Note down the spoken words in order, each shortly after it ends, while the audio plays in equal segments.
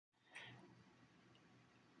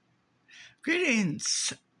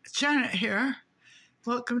Greetings, Janet here.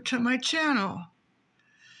 Welcome to my channel.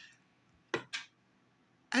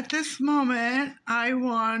 At this moment, I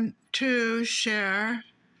want to share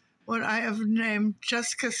what I have named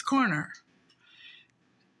Jessica's Corner.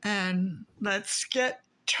 And let's get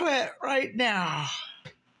to it right now.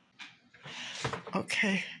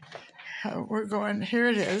 Okay, we're going, here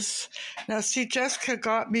it is. Now see, Jessica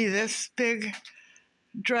got me this big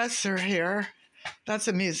dresser here. That's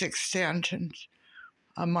a music stand and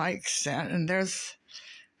a mic stand. And there's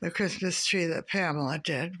the Christmas tree that Pamela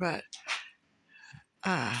did. But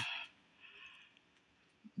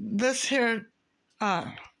this here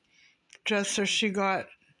dresser she got,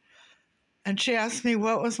 and she asked me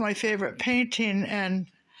what was my favorite painting, and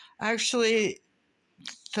actually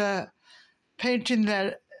the painting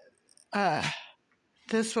that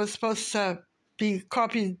this was supposed to be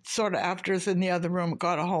copied sort of after is in the other room. It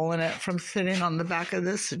got a hole in it from sitting on the back of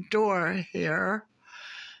this door here.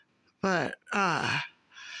 But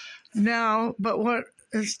what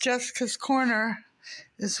is Jessica's Corner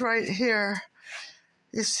is right here.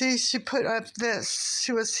 You see, she put up this.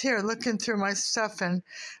 She was here looking through my stuff, and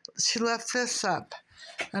she left this up.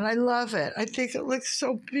 And I love it. I think it looks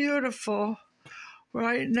so beautiful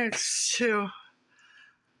right next to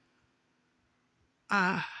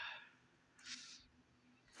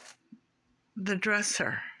the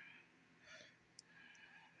dresser.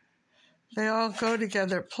 They all go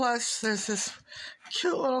together. Plus, there's this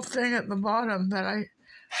cute little thing at the bottom that I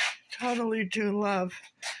totally do love.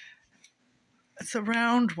 It's a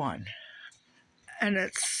round one. And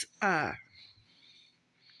it's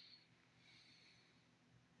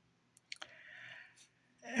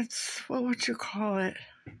what would you call it?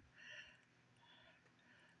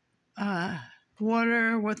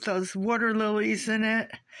 Water with those water lilies in it.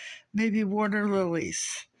 Maybe water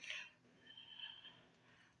lilies.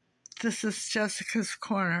 This is Jessica's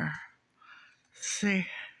Corner. See?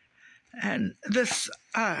 And this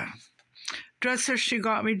dresser she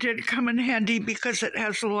got me did come in handy because it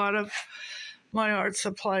has a lot of my art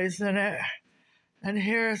supplies in it. And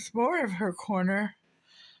here's more of her corner.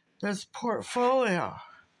 There's portfolio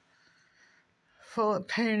full of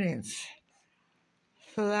paintings.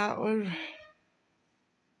 So that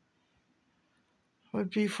would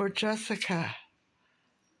be for Jessica.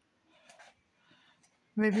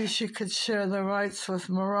 Maybe she could share the rights with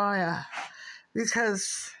Mariah,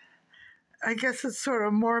 because I guess it's sort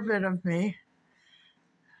of morbid of me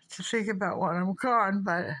to think about when I'm gone,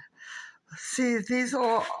 but see, these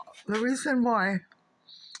all, the reason why,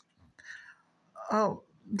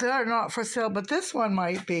 they're not for sale, but this one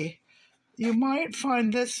might be. You might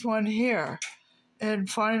find this one here in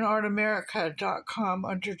fineartamerica.com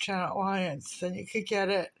under Janet Lyons, and you could get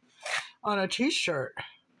it on a t-shirt.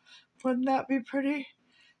 Wouldn't that be pretty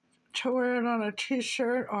to wear it on a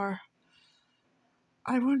t-shirt? Or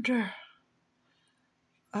I wonder,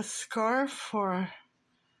 a scarf, or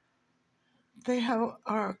they have,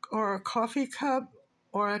 or a coffee cup,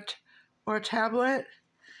 or a tablet.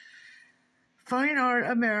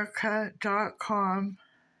 fineartamerica.com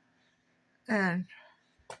and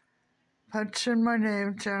punch in my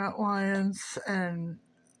name, Janet Lyons, and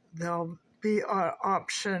there'll be an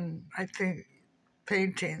option, I think,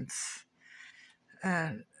 paintings.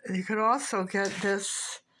 And you could also get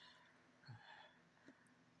this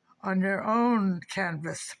on your own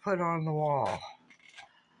canvas to put on the wall.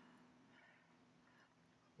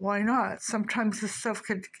 Why not? Sometimes this stuff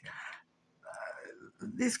could,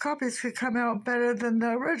 these copies could come out better than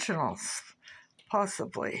the originals,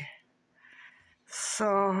 possibly.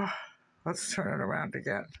 So let's turn it around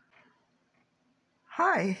again.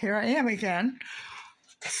 Hi, here I am again.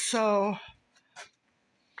 So,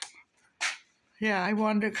 yeah, I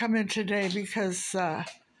wanted to come in today because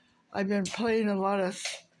I've been playing a lot of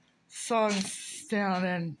songs down,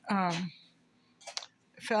 and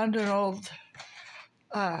found an old,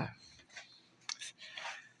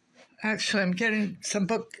 actually I'm getting some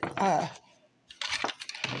book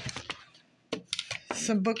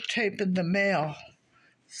tape in the mail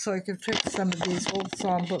so I can fix some of these old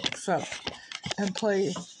songbooks up and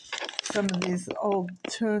play some of these old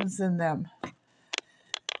tunes in them,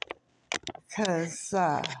 because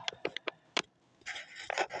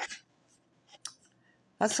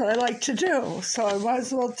that's what I like to do, so I might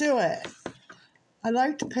as well do it. I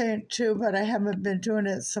like to paint too, but I haven't been doing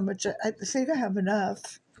it so much. I think I have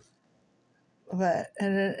enough, but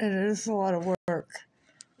it is a lot of work.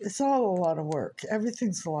 It's all a lot of work.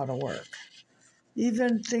 Everything's a lot of work.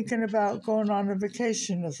 Even thinking about going on a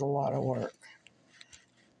vacation is a lot of work.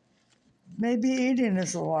 Maybe eating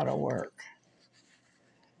is a lot of work.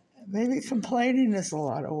 maybe complaining is a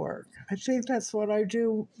lot of work. I think that's what I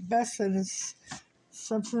do best, and it's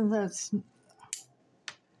something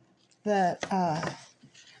that I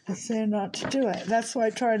say not to do it. That's why I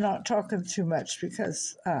try not talking too much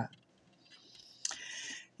because,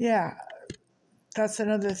 yeah, that's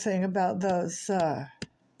another thing about those,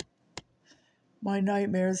 my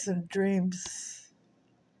nightmares and dreams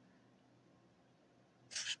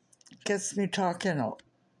gets me talking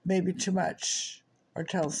maybe too much or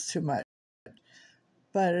tells too much.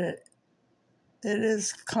 But it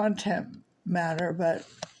is content matter, but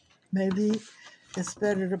maybe it's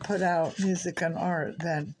better to put out music and art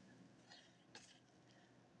than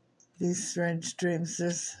these strange dreams.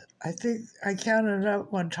 I think I counted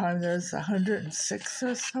up one time, there's 106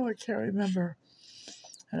 or so, I can't remember.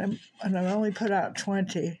 And I've only put out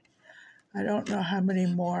 20. I don't know how many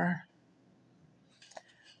more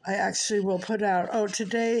I actually will put out.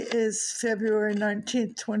 Today is February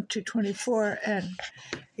 19th, 2024, and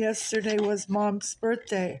yesterday was Mom's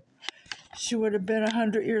birthday. She would have been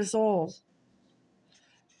 100 years old.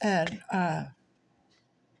 And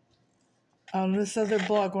on this other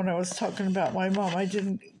blog, when I was talking about my mom, I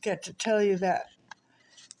didn't get to tell you that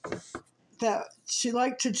she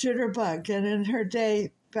liked to jitterbug. And in her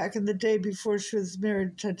day, back in the day before she was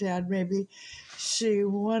married to Dad, maybe, she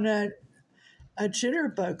won a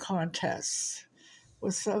jitterbug contest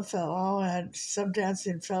with some fellow and some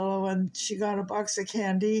dancing fellow, and she got a box of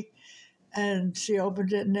candy, and she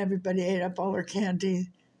opened it, and everybody ate up all her candy.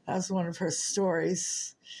 That was one of her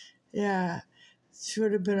stories. Yeah, she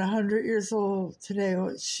would have been 100 years old today.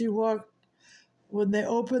 She walked, when they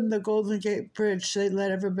opened the Golden Gate Bridge, they let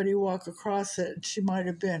everybody walk across it, and she might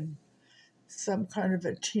have been some kind of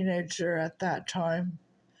a teenager at that time,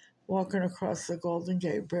 walking across the Golden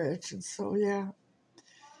Gate Bridge. And so, yeah,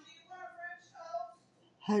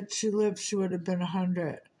 had she lived, she would have been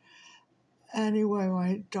 100. Anyway,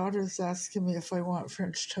 my daughter's asking me if I want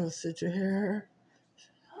French toast. Did you hear her?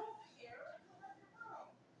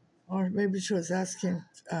 Or maybe she was asking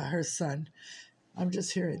her son. I'm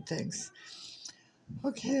just hearing things.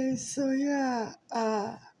 Okay, so yeah,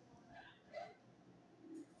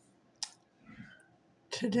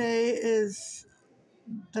 today is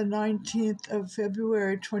the 19th of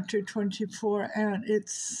February, 2024, and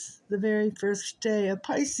it's the very first day of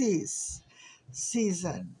Pisces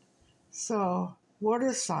season. So,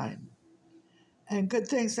 water sign. And good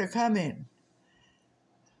things are coming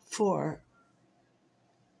for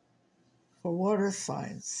water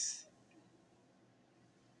signs.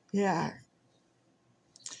 Yeah,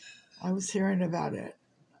 I was hearing about it.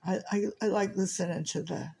 I like listening to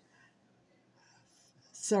the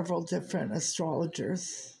several different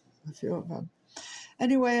astrologers, a few of them.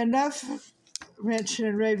 Anyway, enough ranting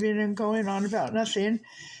and raving and going on about nothing.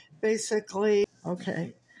 Basically,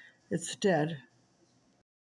 okay, it's dead.